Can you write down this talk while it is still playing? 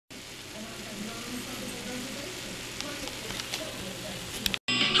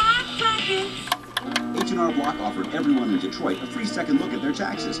H&R Block offered everyone in Detroit a free second look at their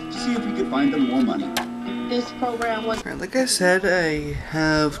taxes to see if we could find them more money. This program was... Alright, like I said, I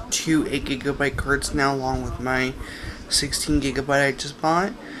have two 8GB cards now along with my 16GB I just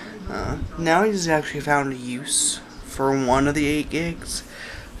bought. Now I just actually found a use for one of the 8 gigs.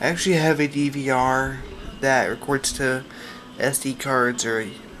 I actually have a DVR that records to SD cards or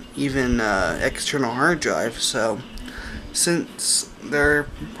even external hard drive, so since there are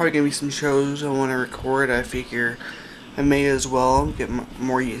probably going to be some shows I want to record, I figure I may as well get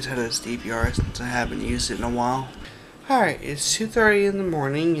more use out of this DVR since I haven't used it in a while. Alright, it's 2:30 in the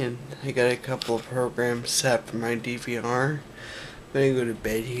morning and I got a couple of programs set for my DVR. I'm going to go to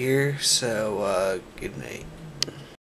bed here, so good night.